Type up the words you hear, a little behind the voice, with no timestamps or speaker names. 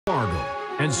Fargo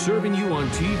and serving you on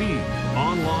TV,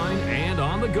 online, and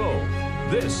on the go.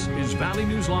 This is Valley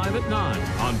News Live at 9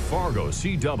 on Fargo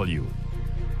CW.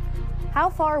 How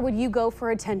far would you go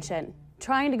for attention?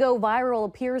 Trying to go viral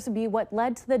appears to be what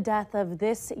led to the death of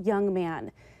this young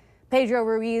man. Pedro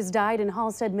Ruiz died in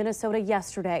Halstead, Minnesota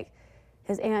yesterday.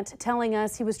 His aunt telling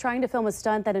us he was trying to film a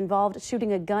stunt that involved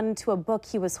shooting a gun to a book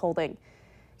he was holding.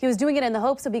 He was doing it in the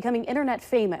hopes of becoming internet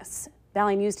famous.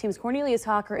 Valley News Team's Cornelius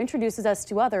Hawker introduces us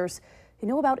to others who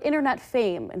know about internet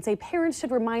fame and say parents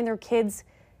should remind their kids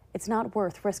it's not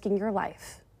worth risking your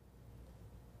life.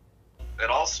 It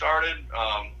all started,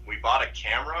 we bought a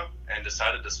camera and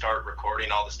decided to start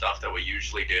recording all the stuff that we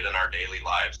usually did in our daily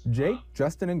lives. Jake,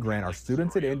 Justin, and Grant are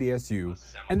students at NDSU,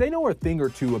 and they know a thing or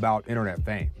two about internet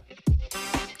fame.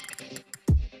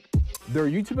 Their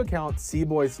YouTube account,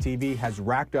 C-Boys TV, has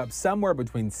racked up somewhere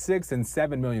between 6 and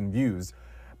 7 million views,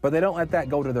 but they don't let that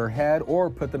go to their head or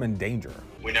put them in danger.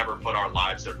 We never put our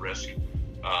lives at risk.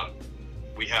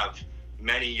 We have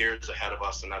many years ahead of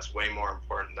us, and that's way more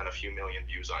important than a few million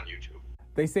views on YouTube.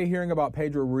 They say hearing about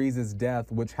Pedro Ruiz's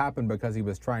death, which happened because he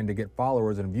was trying to get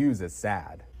followers and views, is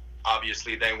sad.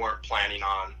 Obviously, they weren't planning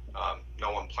on,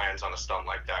 no one plans on a stunt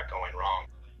like that going wrong.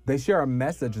 They share a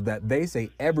message that they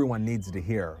say everyone needs to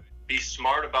hear. Be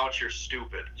smart about your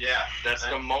stupid. Yeah. That's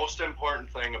the most important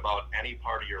thing about any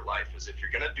part of your life, is if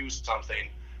you're gonna do something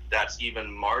that's even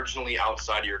marginally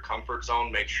outside of your comfort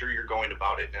zone, make sure you're going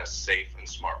about it in a safe and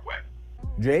smart way.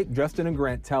 Jake, Justin, and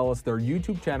Grant tell us their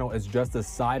YouTube channel is just a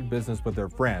side business with their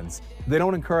friends. They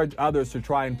don't encourage others to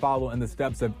try and follow in the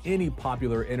steps of any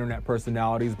popular internet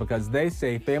personalities because they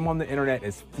say fame on the internet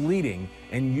is fleeting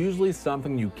and usually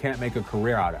something you can't make a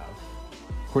career out of.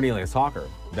 Cornelius Hawker,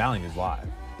 Valley News Live.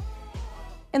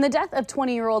 In the death of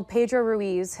 20-year-old Pedro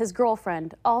Ruiz, his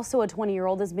girlfriend, also a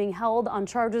 20-year-old, is being held on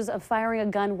charges of firing a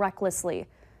gun recklessly.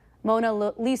 Mona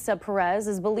Lisa Perez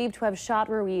is believed to have shot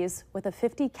Ruiz with a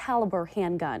 .50 caliber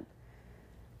handgun.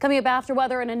 Coming up after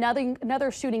weather, in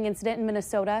another shooting incident in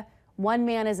Minnesota, one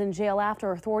man is in jail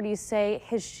after authorities say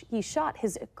he shot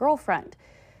his girlfriend.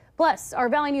 Plus, our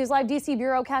Valley News Live DC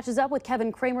Bureau catches up with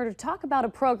Kevin Kramer to talk about a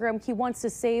program he wants to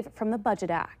save from the budget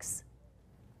axe.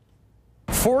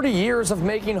 40 years of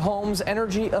making homes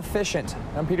energy efficient.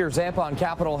 I'm Peter Zampa on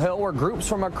Capitol Hill, where groups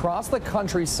from across the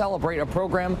country celebrate a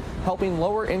program helping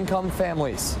lower income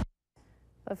families.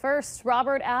 But first,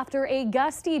 Robert, after a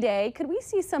gusty day, could we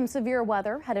see some severe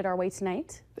weather headed our way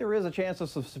tonight? There is a chance of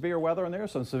some severe weather, and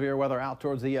there's some severe weather out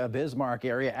towards the Bismarck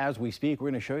area as we speak.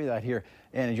 We're going to show you that here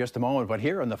in just a moment. But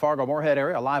here in the Fargo-Moorhead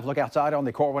area, a live look outside on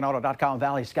the CorwinAuto.com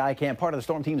Valley Skycam, part of the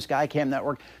Storm Team Skycam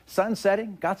network. Sun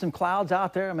setting, got some clouds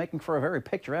out there, making for a very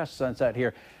picturesque sunset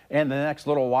here. And the next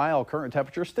little while, current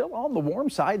temperature still on the warm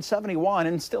side, 71,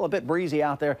 and still a bit breezy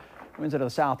out there. Winds out of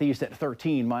the southeast at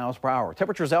 13 miles per hour.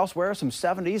 Temperatures elsewhere, some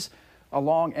 70s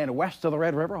along and west of the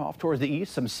Red River, off towards the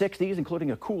east, some 60s,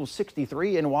 including a cool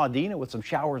 63 in Wadena with some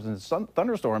showers and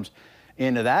thunderstorms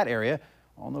into that area.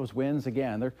 On those winds,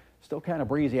 again, they're still kind of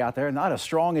breezy out there. Not as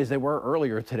strong as they were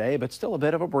earlier today, but still a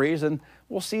bit of a breeze, and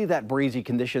we'll see that breezy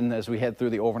condition as we head through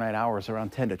the overnight hours,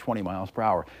 around 10 to 20 miles per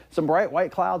hour. Some bright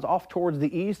white clouds off towards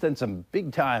the east and some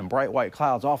big-time bright white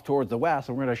clouds off towards the west,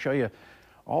 and we're going to show you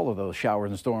all of those showers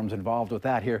and storms involved with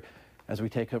that here as we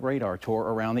take a radar tour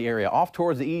around the area. Off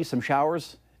towards the east, some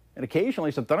showers and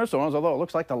occasionally some thunderstorms, although it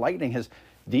looks like the lightning has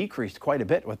decreased quite a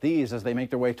bit with these as they make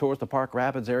their way towards the Park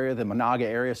Rapids area, the Monaga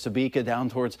area, Sebeka down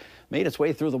towards, made its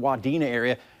way through the Wadena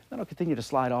area. Then it'll continue to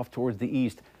slide off towards the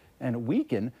east and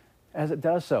weaken as it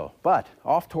does so. But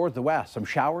off towards the west, some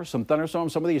showers, some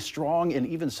thunderstorms, some of these strong and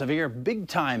even severe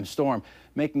big-time storm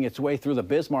making its way through the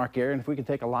Bismarck area. And if we can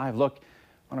take a live look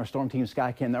on our Storm Team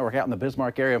Skycam network out in the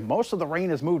Bismarck area, most of the rain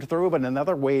has moved through, but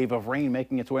another wave of rain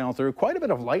making its way on through. Quite a bit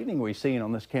of lightning we've seen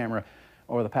on this camera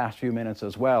over the past few minutes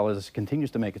as well, as it continues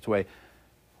to make its way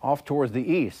off towards the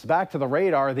east. Back to the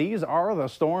radar, these are the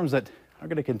storms that are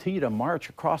going to continue to march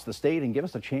across the state and give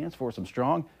us a chance for some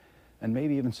strong and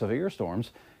maybe even severe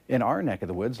storms in our neck of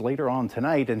the woods later on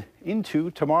tonight and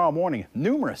into tomorrow morning.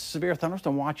 Numerous severe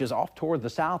thunderstorm watches off toward the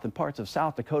south and parts of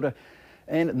South Dakota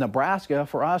and Nebraska.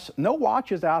 For us, no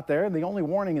watches out there. The only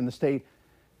warning in the state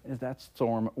is that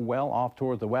storm well off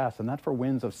toward the west, and that for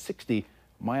winds of 60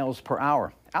 miles per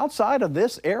hour. Outside of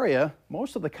this area,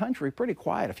 most of the country pretty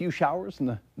quiet. A few showers in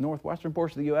the northwestern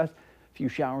portion of the U.S., a few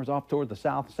showers off toward the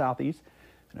south, southeast,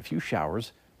 and a few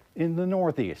showers in the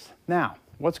northeast. Now,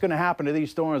 what's going to happen to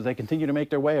these storms? They continue to make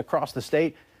their way across the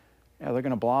state. Yeah, they're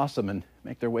going to blossom and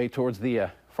make their way towards the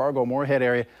Fargo-Moorhead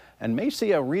area, and may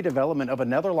see a redevelopment of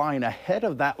another line ahead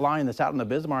of that line that's out in the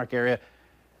Bismarck area,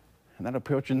 and then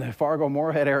approaching the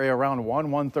Fargo-Moorhead area around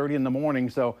 1:30 in the morning.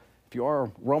 So If you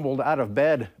are rumbled out of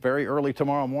bed very early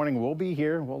tomorrow morning, we'll be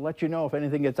here. We'll let you know if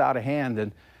anything gets out of hand,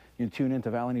 and you can tune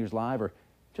into Valley News Live or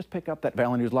just pick up that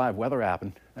Valley News Live weather app,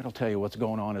 and that'll tell you what's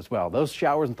going on as well. Those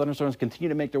showers and thunderstorms continue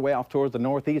to make their way off towards the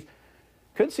northeast.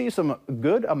 Could see some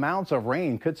good amounts of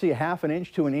rain. Could see a ½ an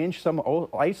inch to an inch. Some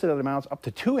isolated amounts up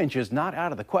to 2 inches, not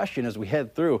out of the question as we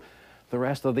head through the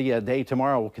rest of the day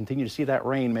tomorrow. We'll continue to see that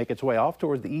rain make its way off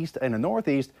towards the east and the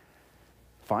northeast,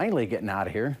 finally getting out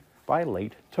of here by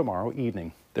late tomorrow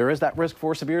evening. There is that risk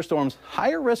for severe storms.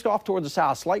 Higher risk off towards the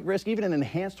south, slight risk, even an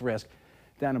enhanced risk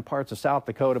down in parts of South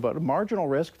Dakota, but a marginal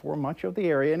risk for much of the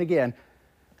area. And again,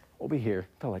 we'll be here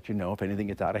to let you know if anything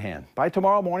gets out of hand. By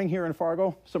tomorrow morning here in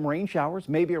Fargo, some rain showers,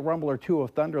 maybe a rumble or two of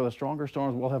thunder. The stronger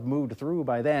storms will have moved through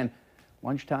by then.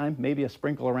 Lunchtime, maybe a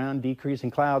sprinkle around,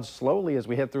 decreasing clouds slowly as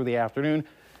we head through the afternoon.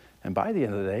 And by the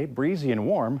end of the day, breezy and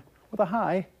warm with a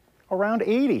high around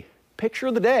 80. Picture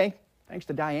of the day. Thanks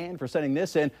to Diane for sending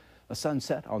this in. The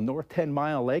sunset on North 10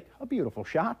 Mile Lake, a beautiful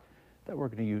shot that we're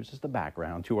going to use as the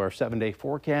background to our 7-day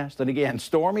forecast. And again,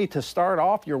 stormy to start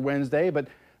off your Wednesday, but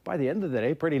by the end of the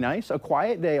day, pretty nice. A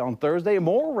quiet day on Thursday,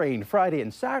 more rain Friday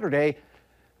and Saturday.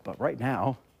 But right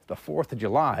now, the 4th of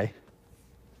July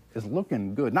is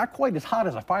looking good. Not quite as hot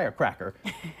as a firecracker,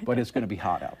 but it's going to be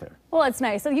hot out there. Well, it's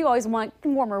nice. So you always want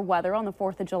warmer weather on the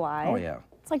 4th of July. Oh, yeah.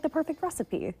 It's like the perfect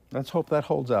recipe. Let's hope that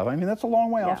holds up. I mean, that's a long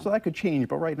way off, so that could change,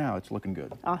 but right now it's looking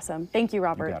good. Awesome. Thank you,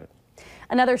 Robert. You got it.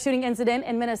 Another shooting incident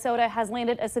in Minnesota has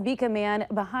landed a Sebeka man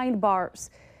behind bars.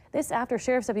 This after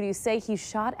sheriff's deputies say he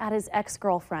shot at his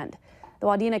ex-girlfriend. The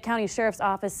Wadena County Sheriff's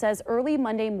Office says early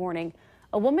Monday morning,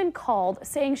 a woman called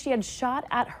saying she had been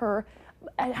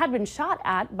shot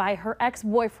at by her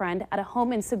ex-boyfriend at a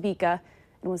home in Sebeka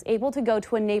and was able to go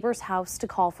to a neighbor's house to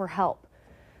call for help.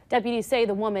 Deputies say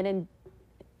the woman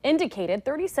indicated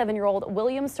 37-year-old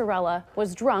William Sorella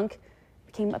was drunk,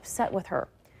 became upset with her.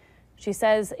 She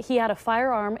says he had a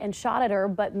firearm and shot at her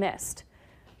but missed.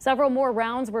 Several more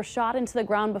rounds were shot into the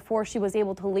ground before she was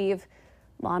able to leave.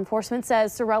 Law enforcement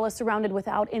says Sorella surrounded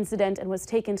without incident and was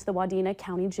taken to the Wadena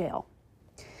County Jail.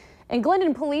 And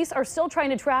Glendon police are still trying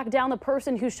to track down the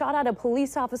person who shot at a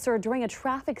police officer during a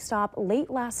traffic stop late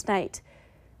last night.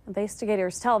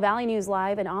 Investigators tell Valley News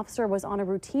Live an officer was on a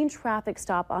routine traffic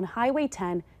stop on Highway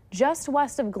 10 just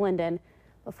west of Glendon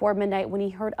before midnight when he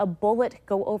heard a bullet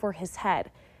go over his head.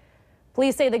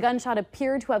 Police say the gunshot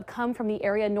appeared to have come from the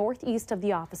area northeast of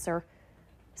the officer.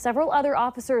 Several other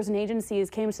officers and agencies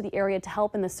came to the area to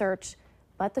help in the search,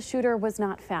 but the shooter was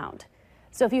not found.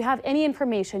 So if you have any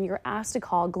information, you're asked to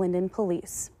call Glendon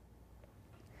Police.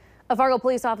 A Fargo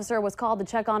police officer was called to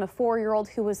check on a 4-year-old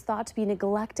who was thought to be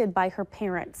neglected by her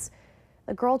parents.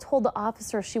 The girl told the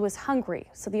officer she was hungry,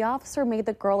 so the officer made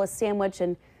the girl a sandwich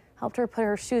and helped her put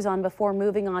her shoes on before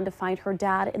moving on to find her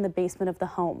dad in the basement of the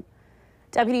home.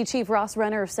 Deputy Chief Ross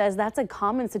Renner says that's a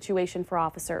common situation for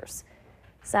officers.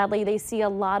 Sadly, they see a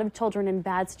lot of children in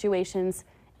bad situations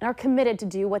and are committed to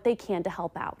do what they can to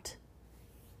help out.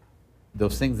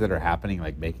 Those things that are happening,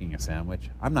 like making a sandwich,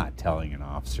 I'm not telling an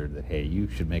officer that, hey, you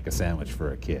should make a sandwich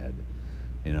for a kid.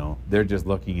 You know, they're just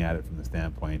looking at it from the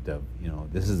standpoint of, you know,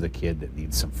 this is a kid that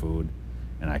needs some food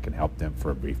and I can help them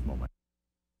for a brief moment.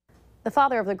 The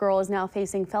father of the girl is now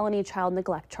facing felony child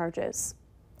neglect charges.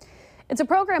 It's a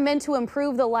program meant to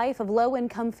improve the life of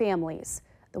low-income families.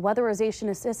 The Weatherization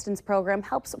Assistance Program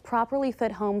helps properly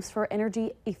fit homes for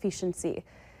energy efficiency.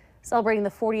 Celebrating the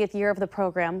 40th year of the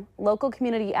program, local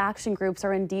community action groups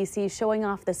are in D.C. showing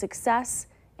off the success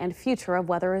and future of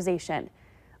weatherization.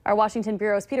 Our Washington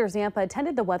Bureau's Peter Zampa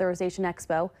attended the Weatherization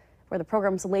Expo, where the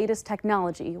program's latest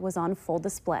technology was on full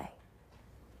display.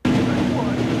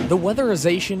 The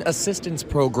Weatherization Assistance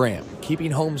Program, keeping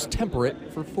homes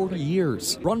temperate for 40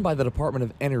 years. Run by the Department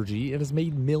of Energy, it has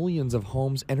made millions of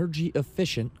homes energy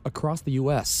efficient across the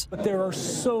U.S. But there are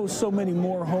so many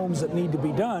more homes that need to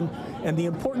be done, and the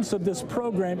importance of this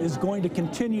program is going to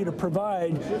continue to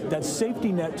provide that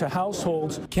safety net to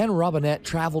households. Ken Robinette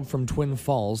traveled from Twin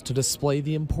Falls to display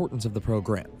the importance of the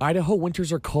program. Idaho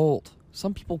winters are cold.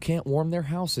 Some people can't warm their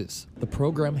houses. The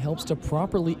program helps to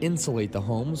properly insulate the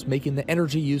homes, making the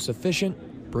energy use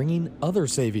efficient, bringing other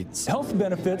savings. Health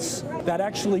benefits that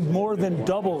actually more than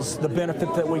doubles the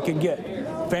benefit that we can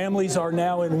get. Families are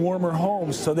now in warmer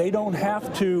homes, so they don't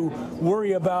have to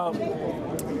worry about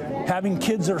having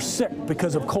kids are sick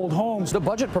because of cold homes. The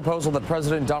budget proposal that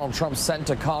President Donald Trump sent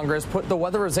to Congress put the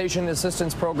Weatherization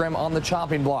Assistance Program on the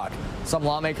chopping block. Some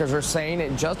lawmakers are saying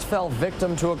it just fell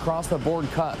victim to across-the-board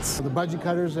cuts. The budget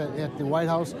cutters at the White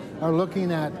House are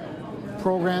looking at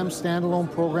programs,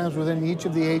 standalone programs within each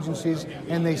of the agencies,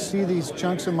 and they see these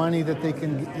chunks of money that they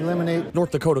can eliminate.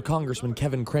 North Dakota Congressman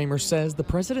Kevin Cramer says the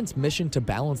president's mission to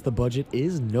balance the budget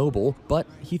is noble, but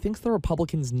he thinks the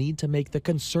Republicans need to make the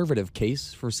conservative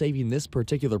case for saving this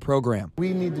particular program.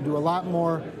 We need to do a lot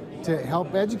more to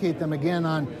help educate them again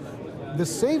on the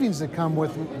savings that come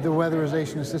with the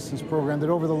weatherization assistance program, that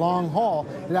over the long haul,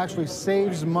 it actually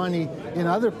saves money in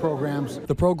other programs.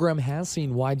 The program has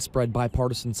seen widespread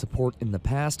bipartisan support in the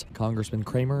past. Congressman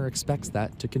Cramer expects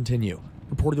that to continue.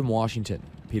 Reported in Washington,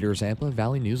 Peter Zampa,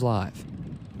 Valley News Live.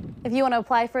 If you want to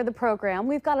apply for the program,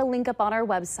 we've got a link up on our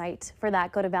website. For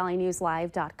that, go to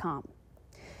valleynewslive.com.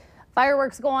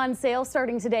 Fireworks go on sale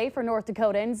starting today for North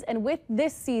Dakotans, and with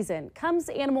this season comes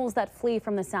animals that flee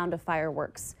from the sound of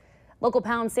fireworks. Local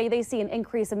pounds say they see an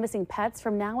increase of missing pets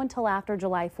from now until after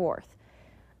July 4th.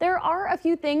 There are a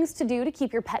few things to do to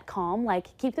keep your pet calm,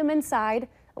 like keep them inside,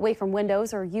 away from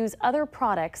windows, or use other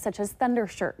products such as thunder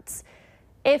shirts.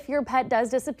 If your pet does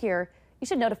disappear, you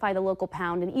should notify the local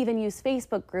pound and even use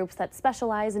Facebook groups that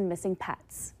specialize in missing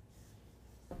pets.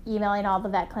 Emailing all the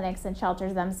vet clinics and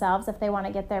shelters themselves if they want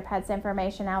to get their pets'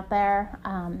 information out there.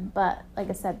 But like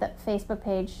I said, the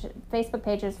Facebook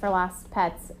pages for lost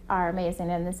pets are amazing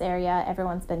in this area.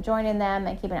 Everyone's been joining them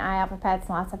and keeping an eye out for pets.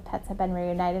 Lots of pets have been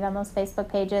reunited on those Facebook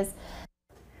pages.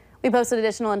 We posted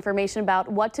additional information about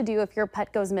what to do if your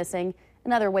pet goes missing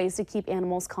and other ways to keep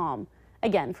animals calm.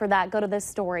 Again, for that, go to this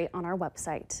story on our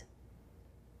website.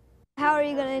 How are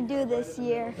you going to do this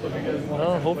year?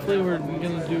 Well, hopefully we're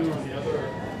going to do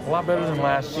a lot better than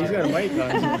last year. He's got a weight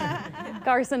on.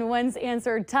 Carson Wentz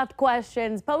answered tough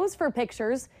questions, posed for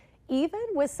pictures, even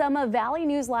with some of Valley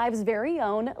News Live's very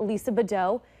own Lisa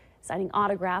Bedeau, signing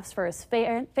autographs for his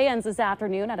fans this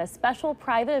afternoon at a special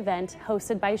private event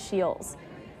hosted by Shields.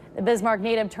 The Bismarck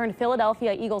native turned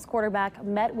Philadelphia Eagles quarterback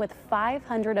met with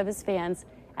 500 of his fans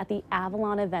at the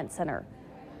Avalon Event Center.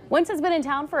 Wentz has been in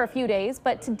town for a few days,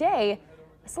 but today,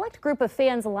 a select group of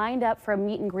fans lined up for a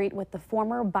meet and greet with the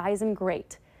former Bison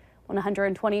great.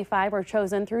 125 were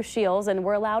chosen through Shields and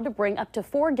were allowed to bring up to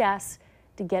 4 guests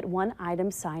to get one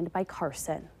item signed by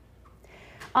Carson.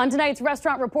 On tonight's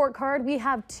restaurant report card, we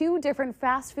have 2 different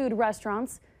fast food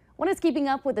restaurants. One is keeping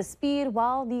up with the speed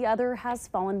while the other has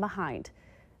fallen behind.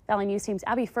 Valley News Team's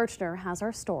Abby Furchner has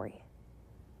our story.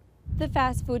 The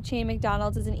fast food chain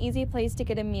McDonald's is an easy place to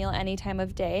get a meal any time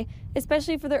of day,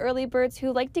 especially for the early birds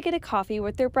who like to get a coffee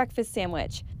with their breakfast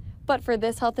sandwich. But for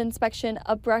this health inspection,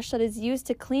 a brush that is used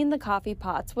to clean the coffee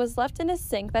pots was left in a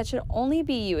sink that should only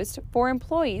be used for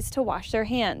employees to wash their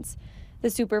hands. The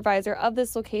supervisor of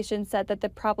this location said that the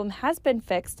problem has been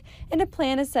fixed and a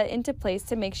plan is set into place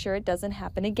to make sure it doesn't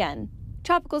happen again.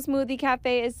 Tropical Smoothie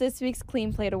Cafe is this week's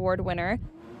Clean Plate Award winner.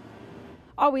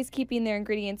 Always keeping their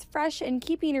ingredients fresh and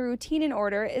keeping a routine in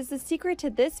order is the secret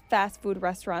to this fast food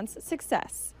restaurant's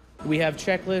success. We have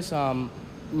checklists,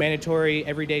 mandatory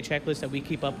everyday checklists that we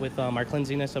keep up with our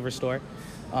cleanliness of our store.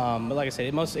 But like I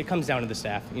said, it comes down to the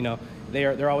staff. You know,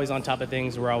 they're always on top of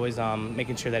things. We're always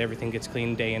making sure that everything gets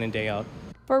clean day in and day out.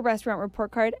 For Restaurant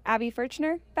Report Card, Abby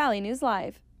Furchner, Valley News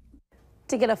Live.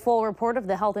 To get a full report of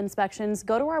the health inspections,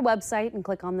 go to our website and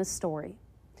click on this story.